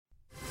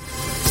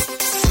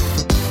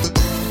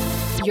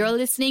You're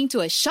listening to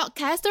a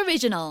Shockcast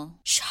original.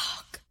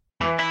 Shock.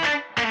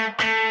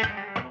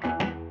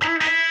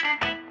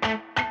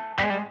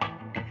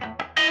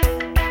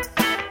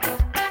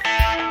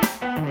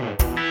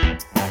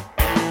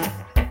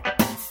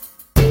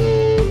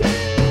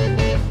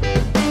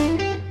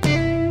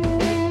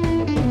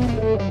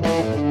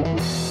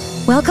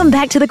 Welcome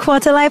back to the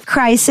Quarter Life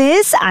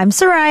Crisis. I'm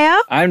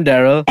Soraya. I'm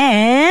Daryl.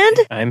 And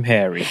I'm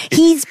Harry.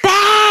 He's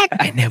back!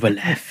 I never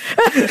left.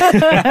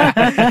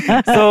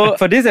 So,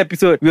 for this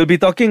episode, we'll be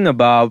talking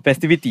about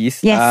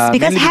festivities. Yes,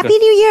 because Happy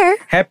New Year!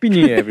 Happy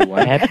New Year,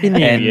 everyone. Happy New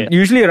Year. And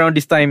usually around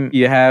this time,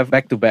 you have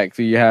back-to-back.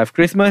 So, you have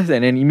Christmas,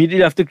 and then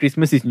immediately after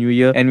Christmas is New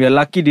Year. And we're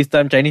lucky this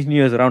time, Chinese New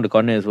Year is around the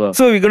corner as well.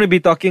 So, we're going to be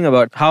talking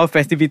about how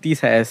festivities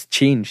has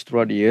changed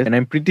throughout the years. And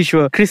I'm pretty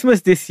sure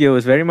Christmas this year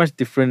was very much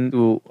different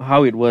to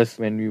how it was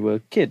when we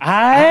were kids.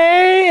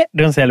 I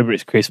don't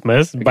celebrate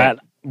Christmas, but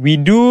we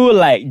do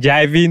like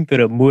jive into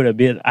the mood a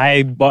bit.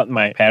 I bought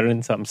my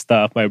parents some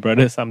stuff, my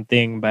brother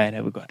something, but I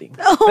never got it.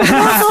 You'll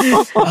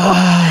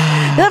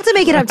have to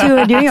make it up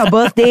to during your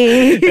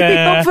birthday.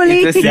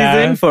 Hopefully. It's a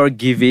season for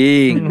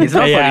giving. It's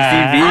not for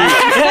receiving.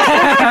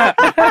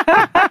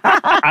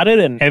 Other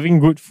than having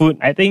good food,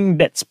 I think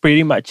that's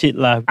pretty much it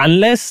lah.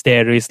 Unless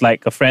there is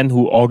like a friend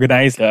who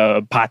organized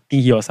a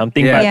party or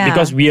something, but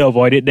because we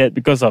avoided that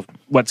because of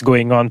what's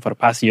going on for the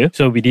past year,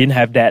 so we didn't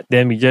have that.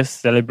 Then we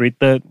just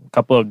celebrated a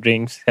couple of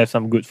drinks, have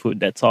some good food.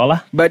 That's all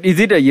lah. But is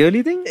it a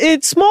yearly thing?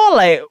 It's more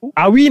like,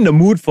 are we in the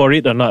mood for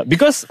it or not?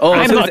 Because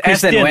I'm so not it's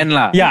Christian. as and when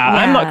lah. Yeah,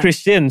 I'm not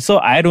Christian, so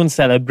I don't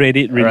celebrate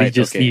it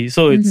religiously. Right, okay.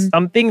 So it's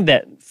something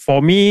that for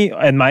me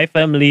and my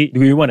family, do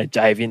we want to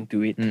jive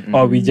into it,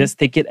 or we just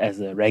take it as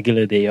a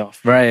regular day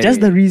off? Right. Just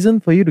the reason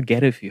for you to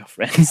get it with your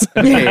friends.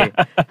 Okay.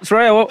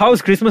 Soraya,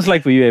 how's Christmas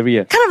like for you every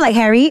year? Kind of like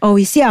Harry.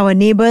 We see our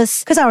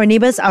neighbours, because our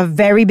neighbours are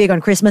very big on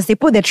Christmas. They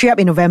put their tree up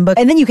in November,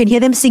 and then you can hear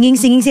them singing.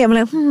 I'm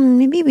like,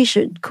 maybe we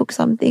should cook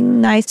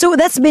something nice. So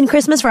that's been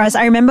Christmas for us.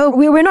 I remember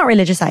we're not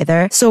religious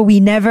either, so we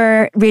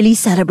never really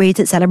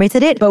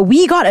celebrated it. But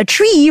we got a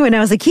tree when I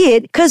was a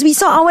kid because we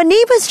saw our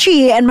neighbour's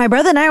tree, and my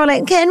brother and I were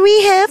like, can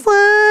we have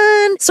one?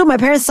 So my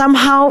parents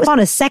somehow found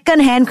a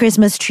second-hand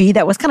Christmas tree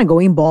that was kind of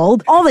going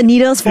bald. All the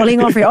needles falling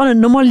off,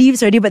 no more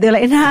leaves already, but they're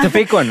like, nah. It's a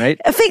fake one, right?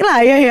 A fake lah,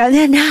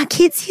 yeah. Nah,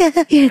 kids,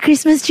 here,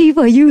 Christmas tree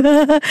for you.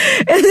 And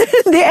then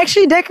they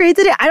actually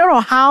decorated it. I don't know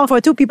how,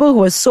 for two people who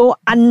were so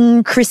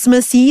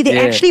un-Christmassy, they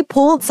actually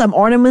pulled some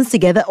ornaments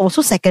together,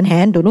 also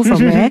second-hand, don't know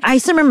from where. I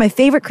still remember my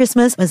favorite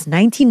Christmas was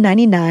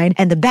 1999,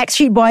 and the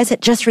Backstreet Boys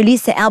had just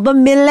released the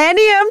album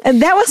Millennium, and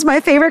that was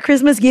my favorite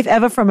Christmas gift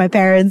ever from my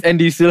parents. And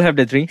do you still have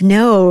the tree?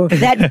 No,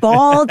 that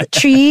bald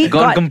tree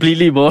got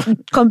completely bald.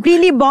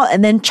 Completely bald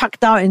and then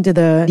chucked out into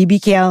the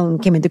DBKL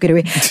and came and took it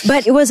away.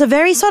 But it was a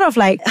very sort of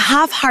like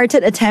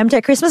half-hearted attempt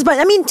at Christmas. But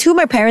I mean, to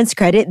my parents'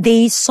 credit,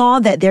 they saw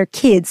that their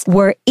kids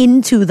were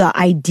into the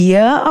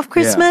idea of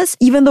Christmas,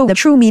 even though the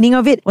true meaning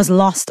of it was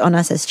lost on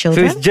us as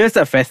children. So it's just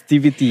a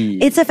festivity.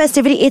 It's a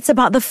festivity. It's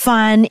about the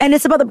fun, and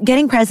it's about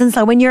getting presents.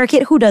 Like when you're a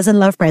kid, who doesn't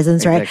love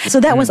presents, right?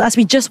 So that was us.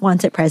 We just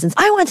wanted presents.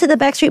 I wanted the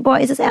Backstreet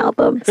Boys'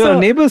 album. So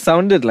neighbors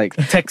sounded like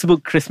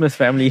textbook Christmas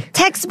family.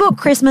 Textbook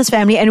Christmas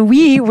family, and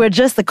we were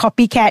just the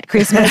copycat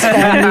Christmas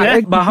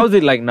family. But how's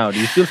it like now? Do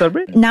you still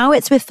celebrate? Now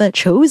it's with the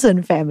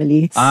chosen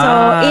family.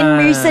 So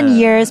in recent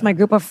years, my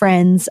group of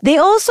friends, they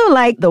also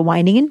like the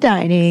wining and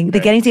dining, the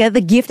getting together,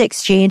 the gift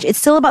exchange. It's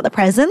still about the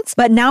presents,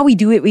 but now we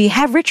do it. We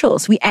have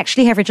rituals. We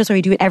actually have rituals where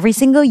we do it every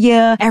single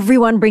year.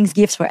 Everyone brings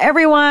gifts for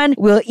everyone.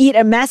 We'll eat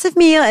a massive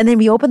meal and then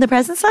we open the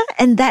presents,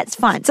 and that's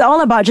fun. It's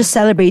all about just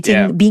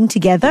celebrating being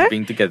together.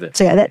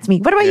 So that's me.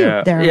 What about you,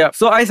 Daryl? Yeah.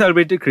 So I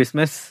celebrated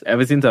Christmas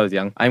ever since I was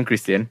young. I'm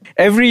Christian.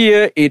 Every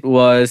year it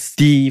was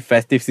the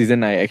festive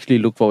season I actually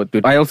look forward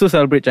to. I also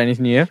celebrate Chinese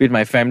New Year with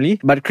my family,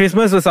 but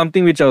Christmas was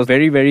something which I was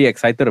very, very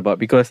excited about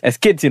because as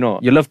kids, you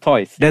love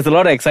toys. There's a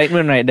lot of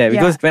excitement right there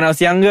because when I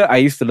was younger, I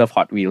used to love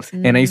Hot Wheels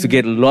and I used to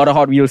get a lot of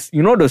Hot Wheels.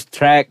 You know those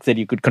tracks that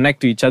you could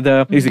connect to each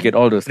other? I used to get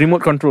all those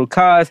remote control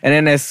cars, and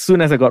then as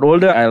soon as I got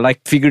older, I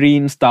liked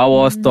figurines, Star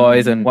Wars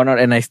toys and whatnot,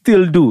 and I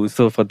still do.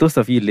 So for those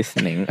of you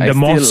listening, the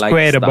more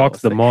square the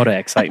box, the more the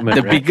excitement.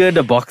 The bigger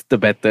the box, the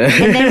better.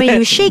 And then when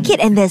you shake it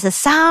and there's a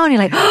sound,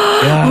 you're like,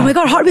 oh my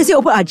god, Hot Wheels, you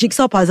open a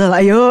jigsaw puzzle.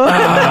 Ayo.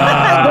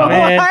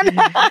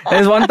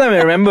 There's one time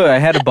I remember I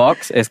had a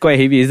box. It's quite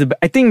heavy.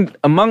 I think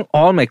among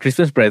all my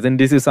Christmas presents,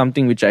 this is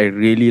something which I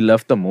really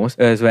loved the most.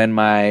 Is when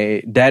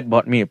my dad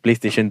bought me a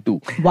PlayStation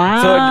 2.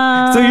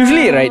 Wow. So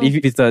usually, right,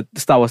 if it's a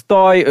Star Wars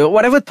toy,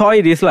 whatever toy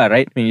it is,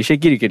 right, when you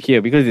shake it, you can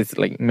hear because it's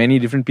like many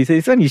different pieces.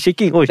 This one you're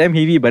shaking, it's damn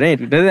heavy, but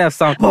then it doesn't have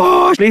sound.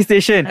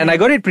 PlayStation. And I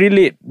got it pretty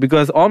late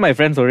because all my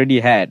friends already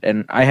had,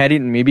 and I had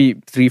it maybe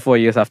 3-4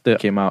 years after it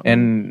came out.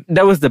 And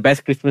that was the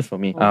best Christmas for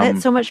me.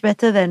 That's so much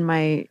better than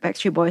my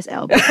Backstreet Boys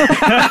album.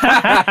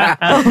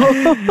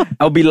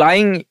 I'll be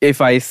lying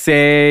if I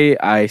say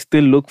I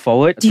still look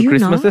forward to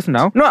Christmases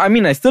now. No, I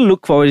mean, I still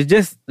look forward. It's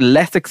just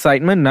less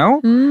excitement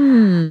now.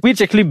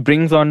 Which actually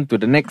brings on to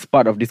the next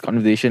part of this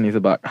conversation is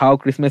about how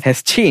Christmas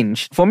has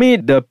changed. For me,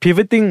 the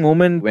pivoting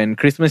moment when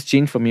Christmas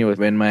changed for me was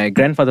when my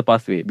grandfather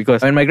passed away.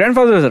 Because when my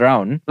grandfather was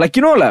around, like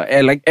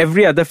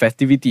every other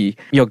festivity,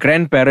 your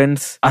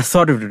grandparents are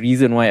sort of the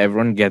reason why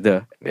everyone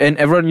gather. And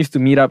everyone used to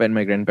meet up at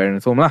my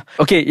grandparents' home.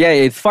 Okay, yeah,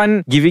 it's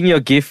fun giving your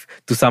gift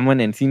to someone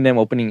and seeing them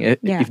opening it,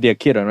 if they're a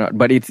kid or not.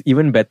 But it's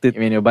even better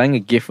when you're buying a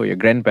gift for your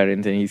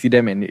grandparents and you see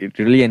them and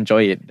really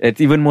enjoy it. It's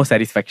even more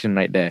satisfaction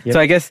right there. Yep. So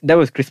I guess that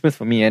was Christmas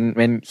for me. And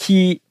when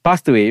he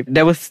passed away,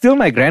 there was still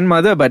my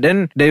grandmother, but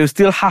then there was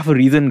still half a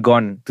reason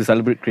gone to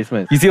celebrate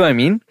Christmas. You see what I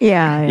mean?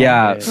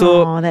 Yeah.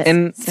 So,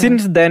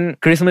 since then,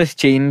 Christmas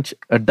changed.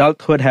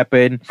 Adulthood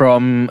happened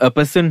from a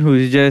person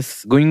who's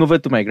just going over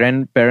to my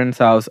grandparents'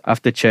 house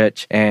after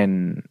church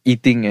and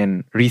eating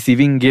and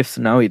receiving gifts.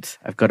 Now it's,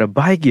 I've got to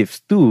buy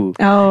gifts too.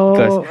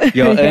 Because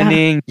you're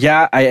earning.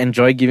 Yeah, I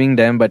enjoy giving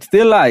them, but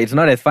still, it's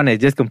not as fun as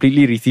just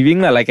completely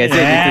receiving. Like I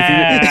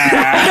said,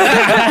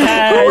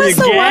 who was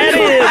the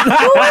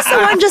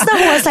one just now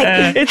who was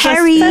like, it's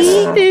Harry?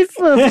 It's a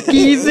festive of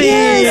giving.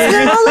 Yes,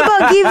 they're all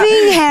about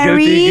giving,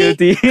 Harry.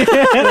 Guilty.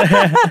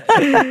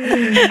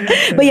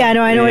 But yeah,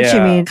 no, I know what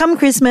you mean. Come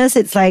Christmas,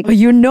 it's like,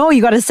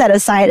 you got to set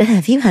aside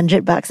a few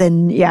 $100.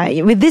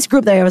 And with this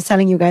group that I was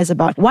telling you guys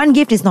about, one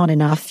gift is not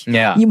enough.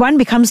 Yeah. One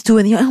becomes two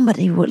and you're, but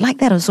you would like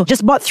that also.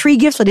 Just bought 3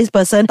 gifts for this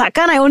person.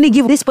 Takkan I only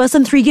give this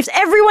person 3 gifts?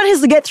 Everyone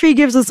has to get 3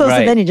 gifts also. Right.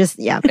 So then you just,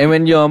 And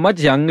when you're much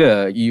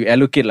younger, you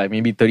allocate like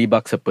maybe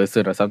 $30 a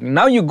person or something.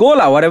 Now you go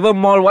whatever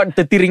mall,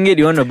 30 ringgit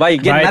you want to buy, you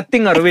get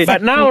nothing out of it.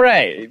 But now,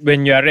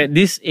 when you're at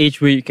this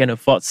age where you can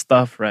afford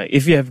stuff,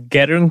 if you have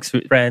gatherings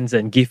with friends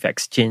and gift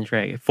exchange,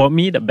 for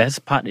me, the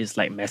best part is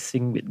like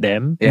messing with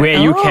them, where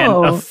you can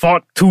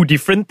afford 2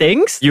 different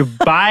things. You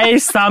buy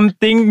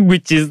something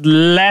which is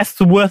less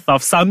worth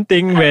of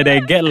something where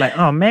they get like,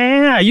 oh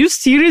man, are you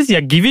serious?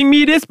 You're giving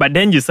me this? But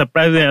then you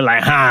surprise them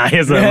like,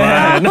 here's a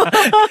one.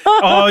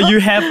 Or you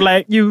have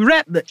you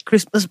wrap the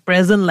Christmas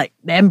present like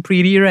damn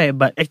pretty,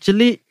 but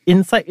actually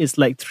inside is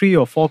like 3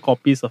 or 4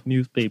 copies of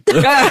newspaper.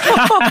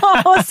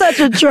 Such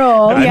a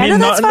troll.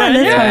 That's fun.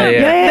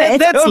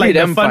 That's like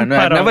the fun part.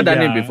 I've never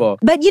done it before.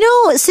 But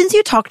since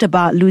you talked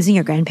about losing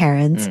your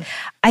grandparents,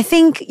 I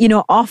think,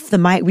 off the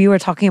mic, we were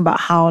talking about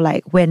how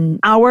when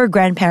our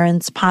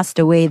grandparents passed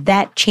away,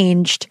 that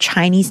changed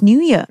Chinese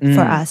New Year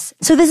for us.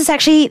 So this is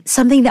actually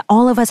something that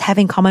all of us have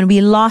in common.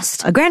 We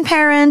lost a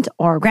grandparent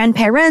or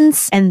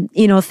grandparents and,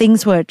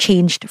 things were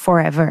changed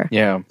forever.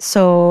 Yeah.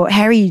 So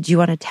Harry, do you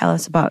want to tell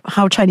us about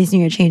how Chinese New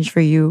Year changed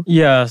for you?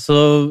 Yeah,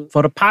 so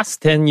for the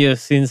past 10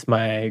 years since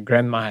my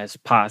grandma has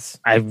passed,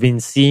 I've been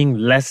seeing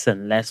less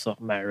and less of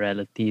my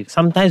relatives.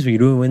 Sometimes we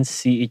don't even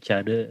see each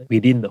other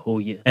within the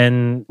whole year.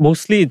 And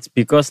mostly it's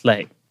because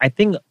I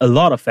think a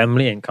lot of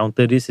family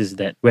encounter this is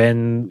that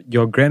when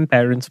your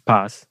grandparents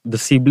pass, the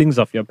siblings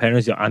of your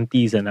parents, your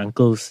aunties and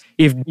uncles,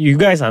 if you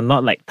guys are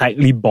not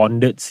tightly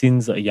bonded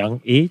since a young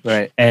age,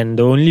 and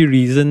the only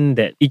reason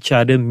that each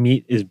other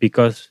meet is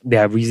because they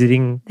are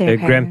visiting their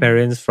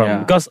grandparents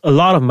because a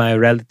lot of my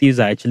relatives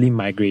are actually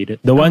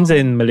migrated. The ones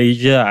in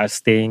Malaysia are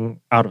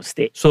staying out of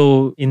state.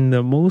 So in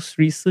the most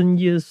recent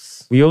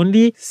years, we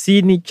only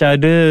seen each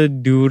other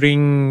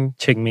during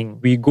Cheng Ming.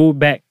 We go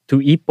back to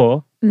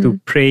Ipoh to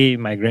pray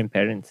my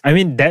grandparents. I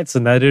mean, that's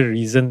another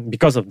reason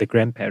because of the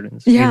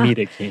grandparents. We meet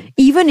again.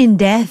 Even in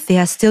death, they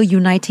are still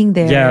uniting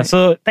their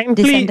so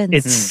technically,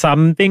 it's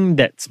something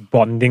that's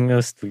bonding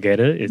us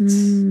together. It's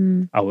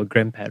our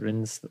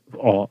grandparents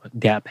or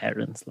their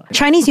parents.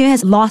 Chinese New Year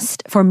has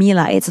lost, for me,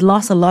 it's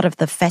lost a lot of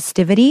the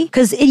festivity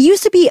because it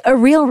used to be a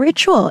real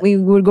ritual. We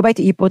would go back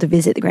to Ipoh to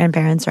visit the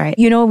grandparents, right?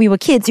 We were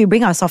kids. We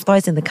bring our soft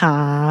toys in the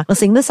car. We'll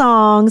sing the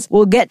songs.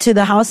 We'll get to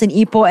the house in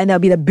Ipoh and there'll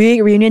be the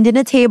big reunion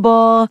dinner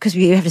table because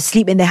we have to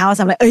sleep in the house.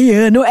 I'm like, oh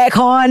yeah, no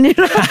aircon.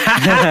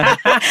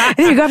 And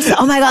then you go up and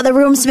oh my God, the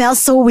room smells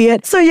so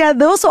weird. So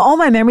those are all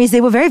my memories. They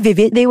were very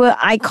vivid. They were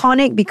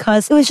iconic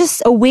because it was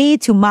just a way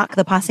to mark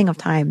the passing of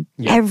time.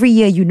 Yeah. Every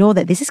year you know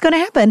that this is going to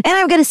happen. And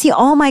I'm going to see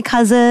all my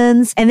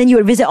cousins. And then you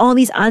would visit all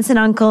these aunts and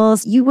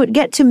uncles. You would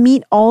get to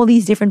meet all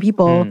these different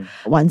people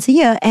once a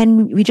year.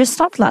 And we just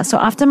stopped last. So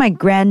after my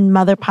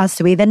grandmother passed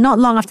away, then not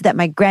long after that,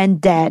 my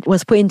granddad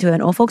was put into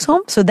an old folks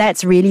home. So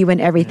that's really when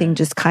everything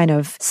just kind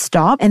of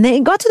stopped. And then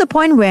it got to the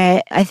point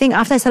where I think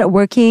after I started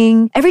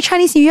working, every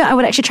Chinese New Year, I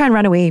would actually try and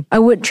run away. I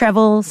would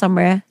travel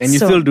somewhere. And you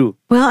still do?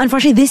 Well,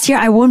 unfortunately, this year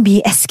I won't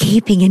be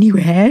escaping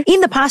anywhere. In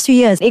the past few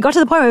years, it got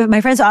to the point where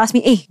my friends would ask me,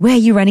 hey, where are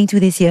you running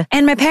to this year?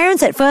 And my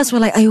parents at first were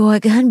like, oh,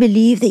 I can't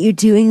believe that you're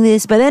doing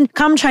this. But then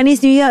come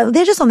Chinese New Year,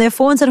 they're just on their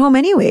phones at home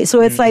anyway.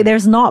 So it's like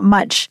there's not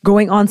much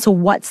going on. So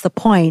what's the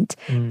point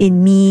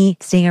in me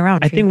staying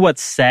around? I think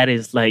what's sad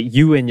is like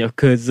you and your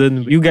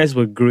cousin, you guys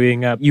were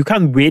growing up. You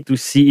can't wait to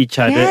see each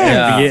other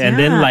every year. And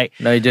then like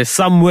just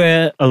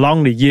somewhere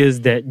along the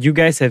years that you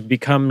guys have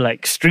become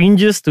like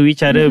strangers to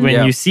each other.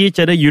 When you see each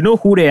other, you know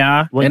who they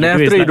are. What and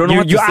after you don't know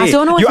what to say.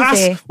 You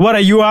ask, what are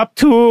you up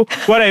to?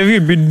 What have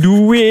you been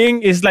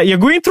doing? It's like you're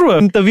going through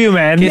an interview,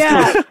 man.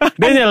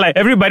 Then you're like,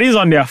 everybody's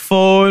on their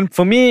phone.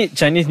 For me,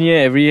 Chinese New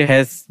Year every year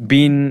has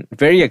been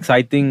very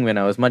exciting when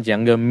I was much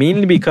younger,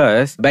 mainly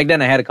because back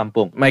then I had a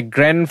kampung. My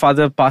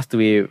grandfather passed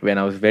away when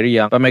I was very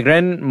young, but my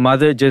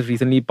grandmother just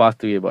recently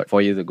passed away about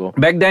 4 years ago.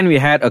 Back then we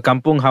had a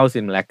kampung house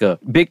in Malacca.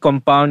 Big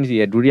compounds, you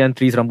had durian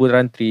trees,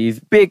 rambutan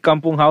trees, big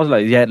kampung house,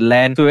 like you had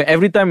land. So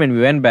every time when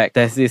we went back,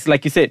 there's this,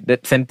 like you said,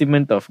 that sentiment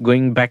of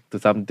going back to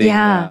something.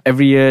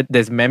 Every year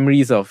there's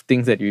memories of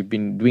things that we've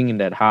been doing in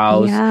that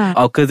house.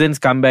 Our cousins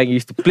come back, you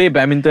used to play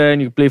badminton,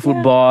 you play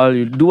football,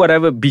 you do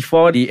whatever.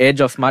 Before the age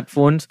of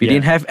smartphones, we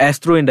didn't have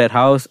Astro in that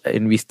house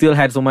and we still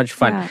had so much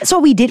fun. So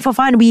we did for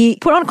fun. We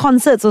put on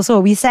concerts also.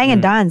 We sang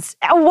and danced.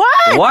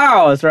 What?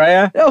 Wow,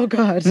 Soraya. Oh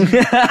God.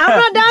 I'm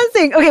not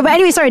dancing. Okay, but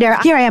anyway, sorry,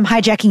 Daryl. Here I am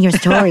hijacking your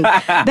story.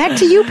 Back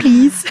to you,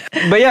 please.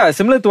 But yeah,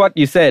 similar to what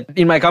you said,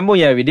 in my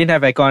kampung, we didn't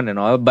have aircon and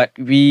all, but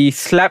we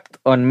slept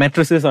on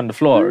mattresses on the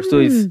floor. So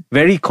it's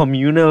very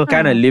communal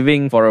kind of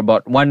living for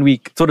about 1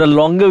 week. So the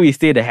longer we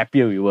stayed, the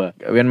happier we were.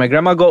 When my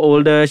grandma got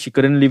older, she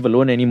couldn't live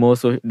alone anymore.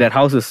 So that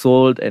house was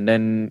sold and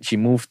then she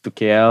moved to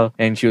KL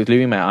and she was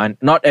living with my aunt.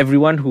 Not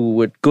everyone who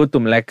would go to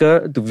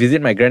Malacca to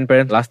visit my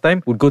grandparents last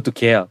time would go to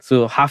KL.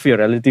 So half your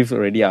relatives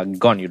already are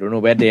gone. You don't know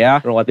where they are,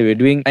 don't know what they were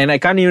doing. And I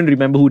can't even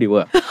remember who they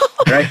were.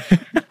 Right?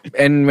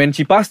 And when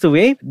she passed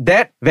away,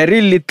 that very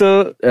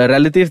little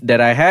relative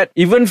that I had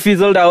even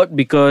fizzled out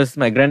because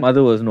my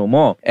grandmother was no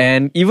more.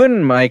 And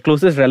even my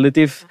closest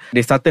relatives,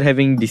 they started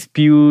having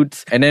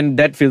disputes and then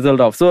that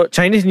fizzled off. So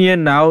Chinese New Year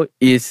now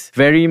is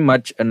very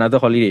much another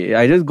holiday.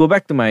 I just go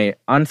back to my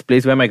aunt's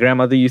place where my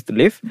grandmother used to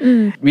live.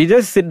 We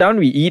just sit down,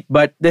 we eat,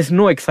 but there's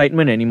no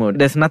excitement anymore.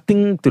 There's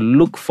nothing to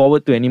look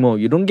forward to anymore.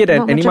 You don't get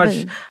any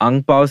much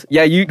ang paos.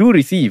 Yeah, you do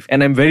receive.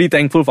 And I'm very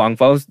thankful for ang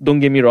paos. Don't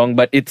get me wrong,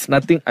 but it's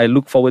nothing I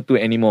look forward to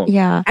anymore.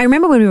 Yeah. I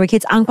remember when we were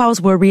kids, ang paos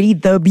were really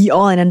the be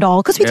all and end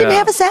all because we didn't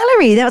have a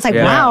salary. That was like,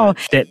 wow.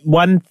 That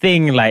one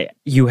thing like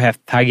you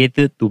have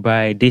targeted to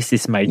buy, this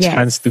is my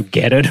chance to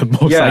gather the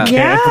most I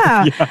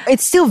can.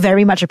 It's still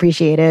very much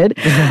appreciated,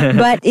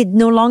 but it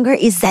no longer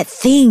is that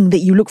thing that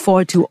you look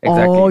forward to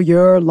all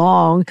year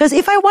long. Because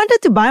if I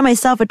wanted to buy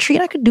myself a treat,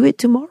 I could do it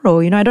tomorrow.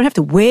 You know, I don't have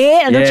to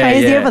wait until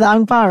Chinese New Year for the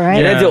ang pao,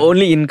 right? That's your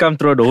only income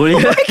throughout the whole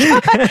year.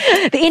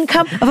 The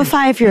income of a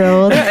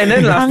 5-year-old. And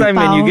then last time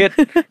when you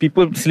get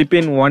people slip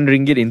in 1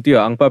 ringgit into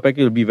your ang pao packet,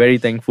 you'll be very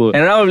thankful.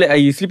 And now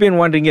you slip in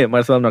 1 ringgit, might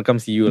as well not come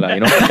see you, you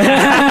know.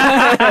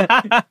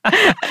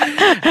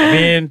 I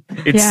mean,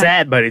 it's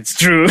sad, but it's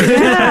true.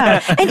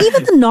 And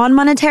even the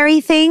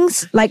non-monetary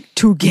things like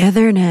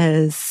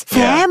togetherness,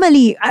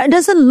 family, it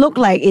doesn't look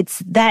like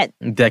it's that.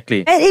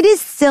 Exactly. It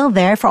is still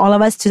there for all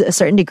of us to a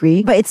certain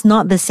degree, but it's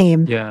not the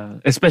same. Yeah,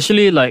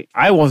 especially like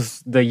I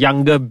was the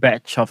younger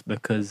batch of the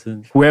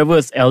cousins. Whoever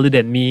is elder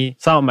than me,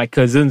 some of my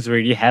cousins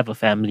already have a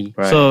family.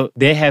 Right. So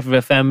they have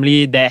a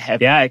family, they have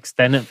their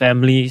extended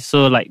family.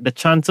 So like the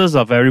chances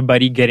of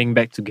everybody getting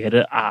back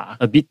together are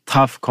a bit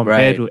tough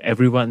compared to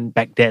everyone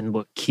back then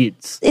were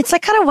kids. It's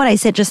like kind of what I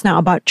said just now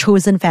about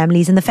chosen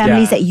families and the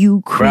families that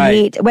you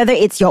create, whether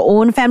it's your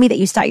own family that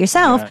you start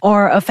yourself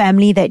or a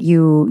family that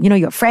you know,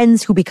 your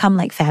friends who become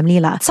like family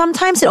lah.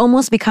 Sometimes it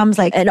almost becomes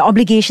like an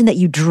obligation that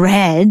you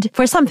dread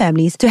for some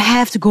families to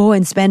have to go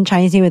and spend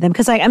Chinese New Year with them.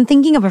 Because like I'm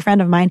thinking of a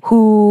friend of mine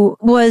who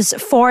was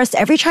forced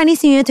every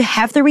Chinese New Year to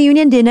have the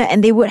reunion dinner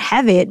and they would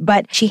have it,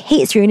 but she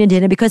hates reunion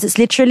dinner because it's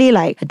literally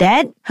like her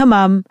dad, her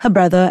mom, her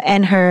brother,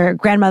 and her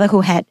grandmother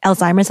who had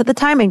Alzheimer's at the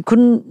time and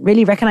couldn't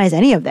really recognize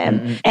any of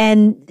them.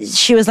 And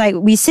she was like,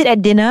 we sit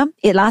at dinner,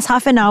 it lasts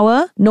half an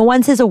hour, no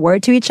one says a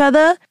word to each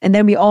other, and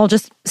then we all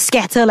just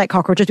scatter like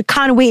cockroaches. We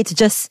can't wait to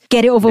just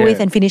get it over with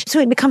and finish. So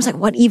it becomes like,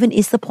 what even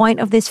is the point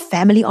of this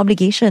family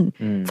obligation?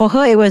 For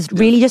her, it was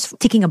really just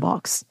ticking a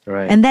box.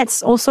 And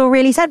that's also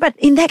really sad. But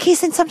in that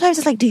case, then sometimes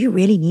it's like, do you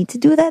really need to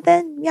do that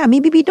then? Yeah,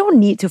 maybe we don't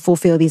need to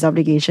fulfill these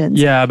obligations.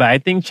 Yeah, but I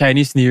think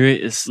Chinese New Year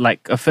is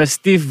like a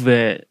festive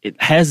where it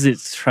has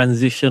its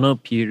transitional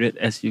period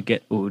as you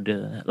get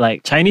older.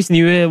 Like Chinese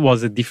New Year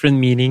was a different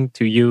meaning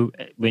to you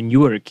when you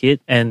were a kid,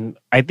 and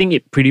I think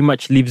it pretty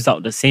much lives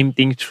out the same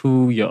thing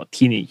through your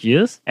teenage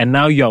years. And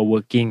now you're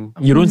working,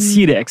 you don't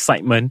see the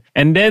excitement.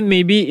 And then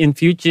maybe in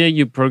future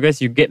you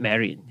progress, you get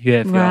married, you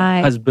have your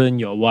husband,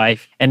 your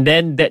wife, and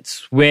then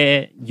that's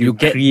where you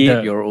get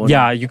create your own.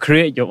 Yeah, you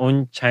create your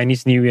own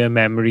Chinese New Year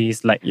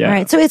memories. Like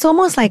Right. So it's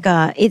almost like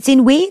it's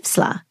in waves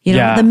lah. You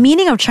know, the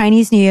meaning of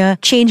Chinese New Year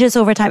changes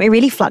over time. It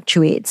really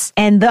fluctuates.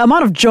 And the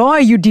amount of joy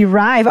you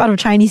derive out of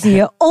Chinese New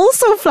Year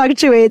also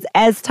fluctuates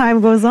as time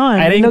goes on.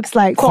 I think it looks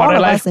like for all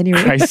of us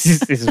anyway.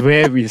 Crisis is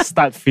where we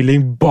start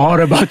feeling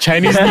bored about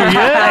Chinese New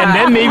Year, and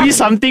then maybe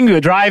something will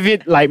drive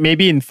it, like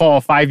maybe in 4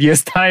 or 5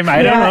 years' time.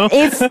 I don't know.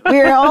 If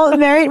we're all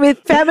married with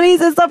families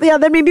and stuff,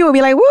 then maybe we'll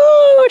be like,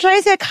 woo,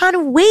 Chinese New Year,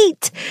 can't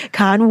wait.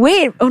 Can't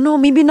wait. Oh no,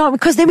 maybe not,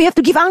 because then we have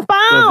to give ang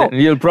pao. So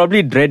you'll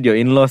probably dread your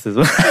in-laws as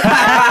well.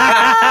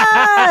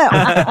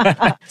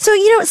 So,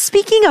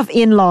 speaking of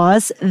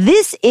in-laws,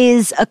 this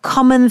is a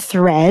common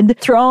thread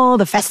through all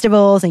the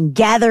festivals and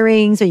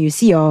gatherings where you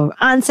see your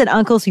aunts and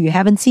uncles who you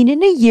haven't seen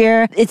in a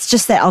year. It's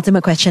just that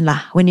ultimate question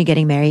lah, when you're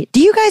getting married.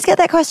 Do you guys get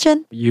that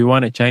question? You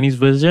want a Chinese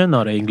version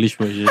or an English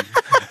version?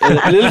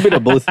 A little bit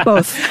of both.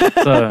 Both.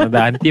 So the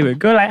auntie will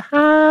go like,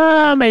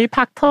 未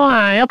拍拖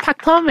啊？有拍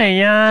拖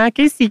未啊？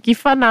幾時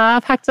結婚啊？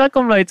拍咗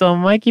咁耐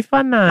仲唔可以結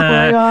婚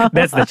啊？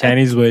 That's the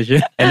Chinese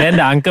version. And then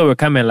the uncle will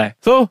come and like,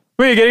 so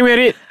when are you getting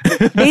married?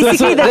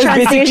 Basically, the That's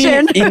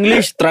translation. basically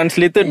English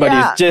translated, but Yeah.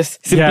 it's just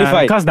Yeah,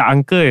 simplified. because the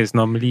uncle is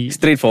normally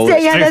Straightforward.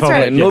 Yeah, that's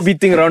straightforward. right. No Yes.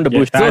 beating around the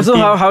bush. Yes, So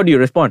the auntie- how do you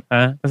respond?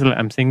 It's like,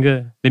 I'm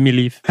single. Let me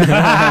leave.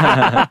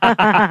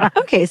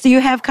 Okay, so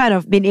you have kind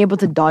of been able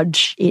to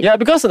dodge it. Yeah,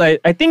 because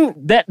I think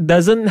that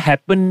doesn't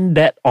happen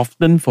that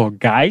often for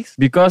guys,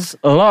 because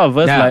a lot of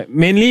us, Yeah. like,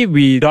 mainly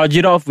we dodge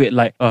it off with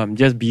like, I'm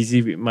just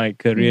busy with my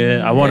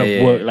career. I want to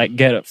Yeah, work, yeah. like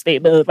get a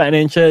stable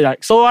financial,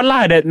 like so on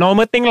lah, that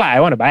normal thing like, I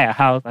want to buy a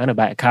house, I want to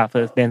buy a car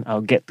first, then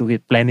I'll get to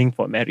it planning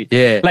for marriage.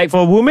 Yeah. Like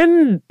for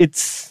women,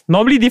 it's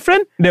normally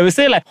different. They will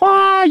say like,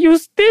 wow, you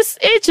this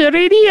age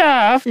already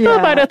after Yeah.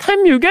 by the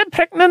time you get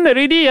pregnant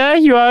already,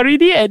 you are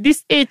already at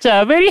this age,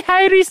 very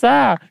high risk.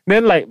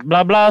 Then like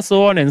blah blah,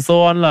 so on and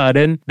so on lah.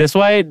 Then that's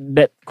why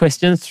that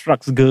question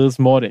strikes girls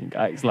more than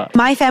guys lah.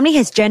 My family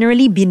has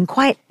generally been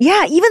quite,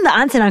 even the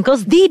aunts and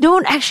uncles, they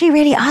don't actually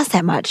really ask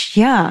that much.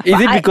 Yeah. Is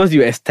But it because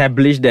you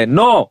established that,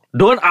 no,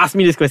 don't ask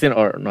me this question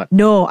or not?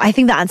 No, I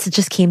think the answer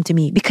just came to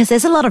me because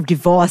there's a lot of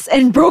divorce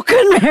and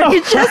broken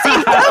marriages in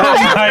the Oh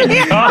my family.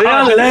 They god.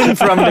 don't learn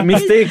from the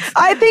mistakes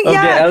I think, of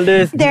their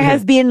elders. there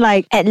have been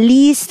like at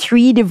least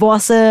 3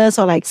 divorces,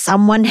 or like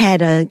someone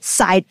had a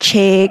side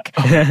chick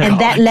and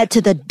that led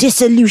to the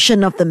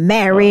dissolution of the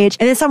marriage.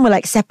 And then some were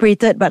like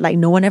separated, but like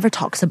no one ever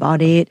talks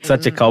about it.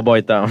 Such a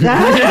cowboy town.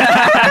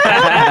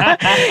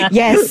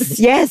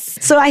 Yes.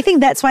 So I think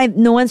that's why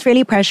no one's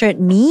really pressured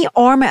me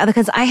or my other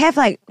cousins. I have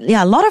like,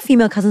 a lot of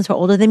female cousins who are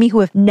older than me who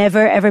have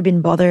never ever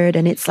been bothered.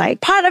 And it's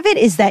like, part of it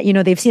is that,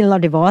 they've seen a lot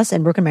of divorce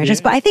and broken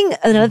marriages. But I think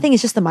another thing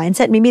is just the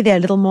mindset. Maybe they're a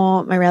little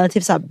more, my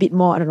relatives are a bit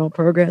more,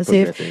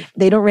 progressive.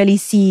 They don't really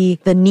see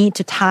the need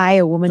to tie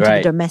a woman to the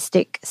Right.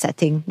 domestic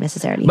setting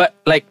necessarily. But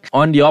like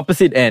on the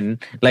opposite end,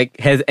 like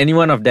has any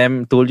one of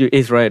them told you,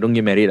 hey Soraya, don't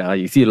get married.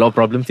 You see a lot of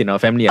problems in our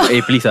family.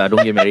 Hey, please,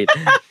 don't get married.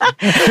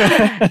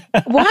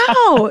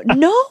 Wow,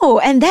 no.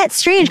 And that's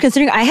strange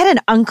considering I had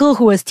an uncle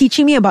who was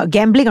teaching me about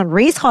gambling on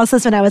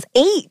racehorses when I was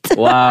 8.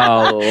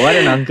 Wow, what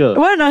an uncle.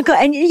 What an uncle.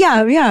 And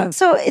yeah.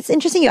 So it's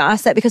interesting you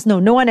asked that because no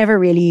one ever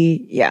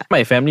really,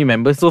 My family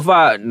members, so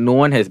far, no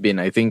one has been,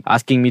 I think,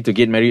 asking me to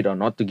get married or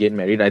not to get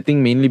married. I think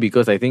mainly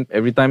because I think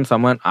every time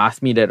someone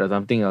asks me that or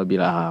something, I'll be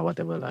like,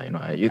 whatever,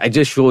 I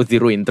just show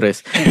zero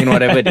interest in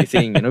whatever they're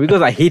saying,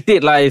 because I hate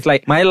it, it's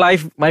like my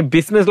life, my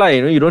business,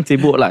 you don't say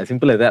both,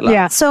 simple as that.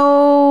 Yeah.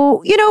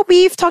 So,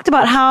 we've talked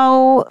about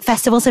how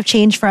festivals have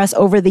changed for us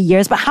over the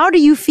years, but how do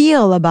you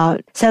feel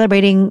about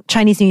celebrating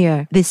Chinese New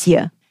Year this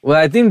year? Well,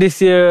 I think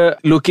this year,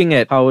 looking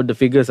at how the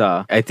figures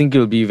are, I think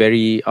it'll be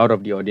very out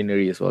of the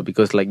ordinary as well,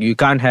 because you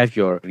can't have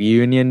your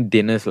reunion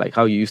dinners like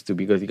how you used to,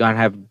 because you can't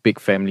have big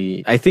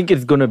family. I think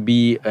it's going to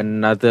be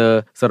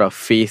another sort of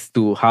phase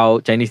to how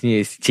Chinese New Year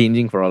is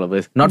changing for all of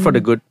us. Not for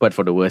the good, but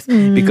for the worse.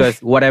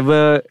 Because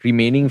whatever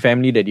remaining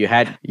family that you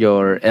had,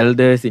 your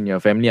elders in your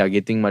family are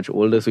getting much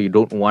older, so you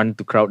don't want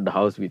to crowd the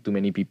house with too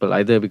many people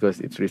either because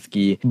it's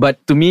risky.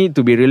 But to me,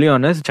 to be really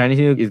honest, Chinese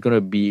New Year is going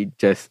to be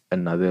just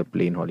another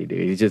plain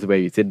holiday. It's just where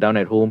you sit down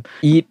at home,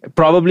 eat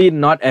probably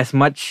not as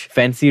much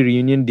fancy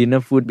reunion dinner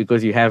food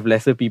because you have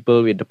lesser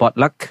people with the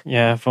potluck.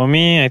 Yeah, for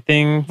me, I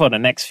think for the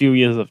next few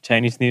years of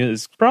Chinese New Year,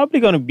 it's probably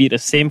going to be the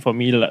same for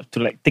me to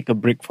take a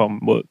break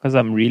from work, because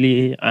I'm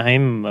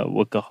a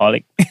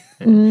workaholic.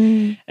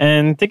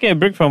 And taking a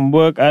break from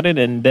work, other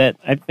than that,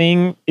 I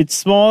think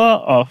it's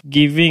more of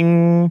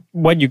giving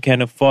what you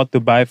can afford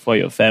to buy for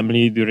your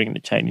family during the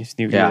Chinese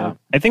New Year. Yeah.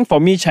 I think for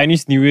me,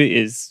 Chinese New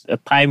Year is a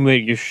time where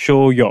you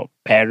show your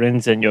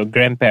parents and your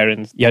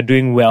grandparents you're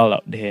doing well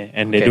out there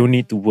and they don't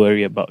need to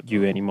worry about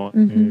you anymore.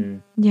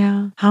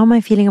 Yeah. How am I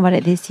feeling about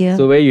it this year?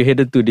 So where you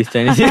headed to this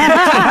Chinese New Year?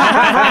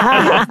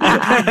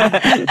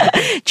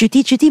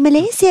 Cuti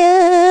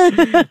Malaysia.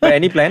 But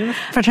any plans?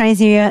 For Chinese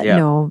New Year?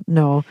 Yeah.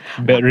 No.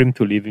 Bedroom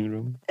to living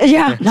room.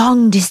 Yeah.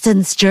 Long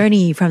distance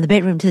journey from the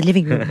bedroom to the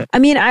living room. I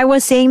mean, I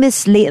was saying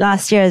this late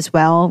last year as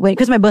well,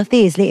 because my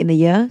birthday is late in the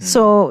year.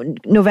 So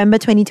November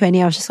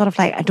 2020, I was just sort of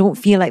like, I don't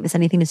feel like there's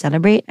anything to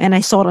celebrate. And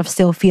I sort of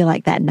still feel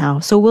like that now.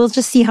 So we'll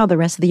just see how the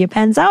rest of the year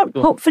pans out.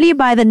 Hopefully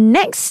by the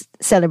next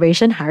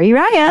celebration Hari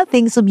Raya,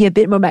 things will be a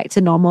bit more back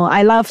to normal.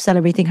 I love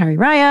celebrating Hari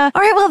Raya.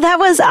 All right, well, that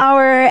was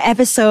our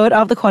episode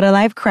of the Quarter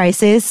Life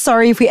Crisis.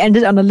 Sorry if we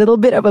ended on a little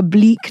bit of a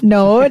bleak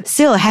note.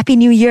 Still, Happy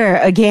New Year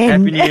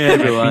again. Happy New Year,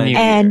 everyone.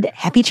 And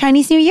Happy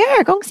Chinese New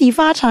Year. 恭喜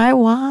发财.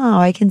 Wow,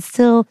 I can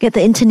still get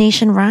the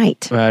intonation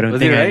right. Well, I don't Was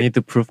think it right? I need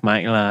to prove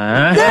Mike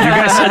lah. You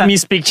guys heard me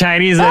speak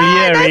Chinese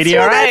earlier already, true,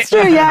 alright? that's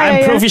true. Yeah, I'm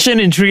yeah.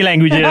 proficient in 3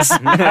 languages.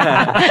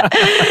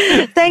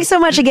 Thanks so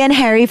much again,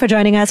 Harry, for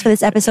joining us for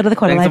this episode of the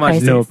Quarter Thanks Life so much.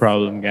 Crisis. No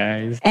problem,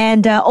 guys.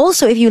 And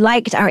also, if you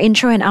liked our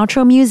intro and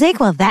outro music,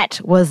 well, that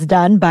was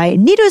done by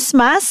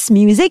Nidusmas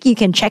Music. You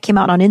can check him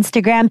out on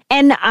Instagram,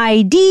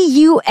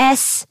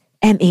 NIDUSMAS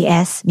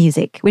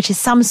Music, which is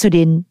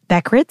Samsudin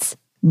backwards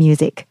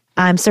music.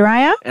 I'm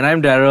Soraya. And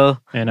I'm Daryl.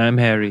 And I'm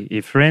Harry.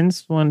 If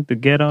friends want to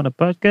get on a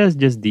podcast,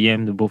 just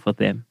DM the both of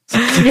them.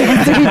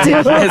 Yes, we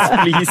do. Yes,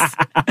 please.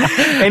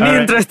 Any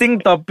interesting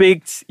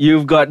topics,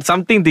 you've got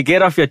something to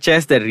get off your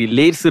chest that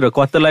relates to the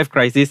quarter life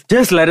crisis,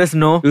 just let us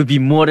know. We'll be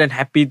more than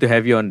happy to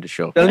have you on the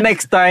show. Till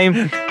next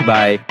time,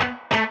 bye.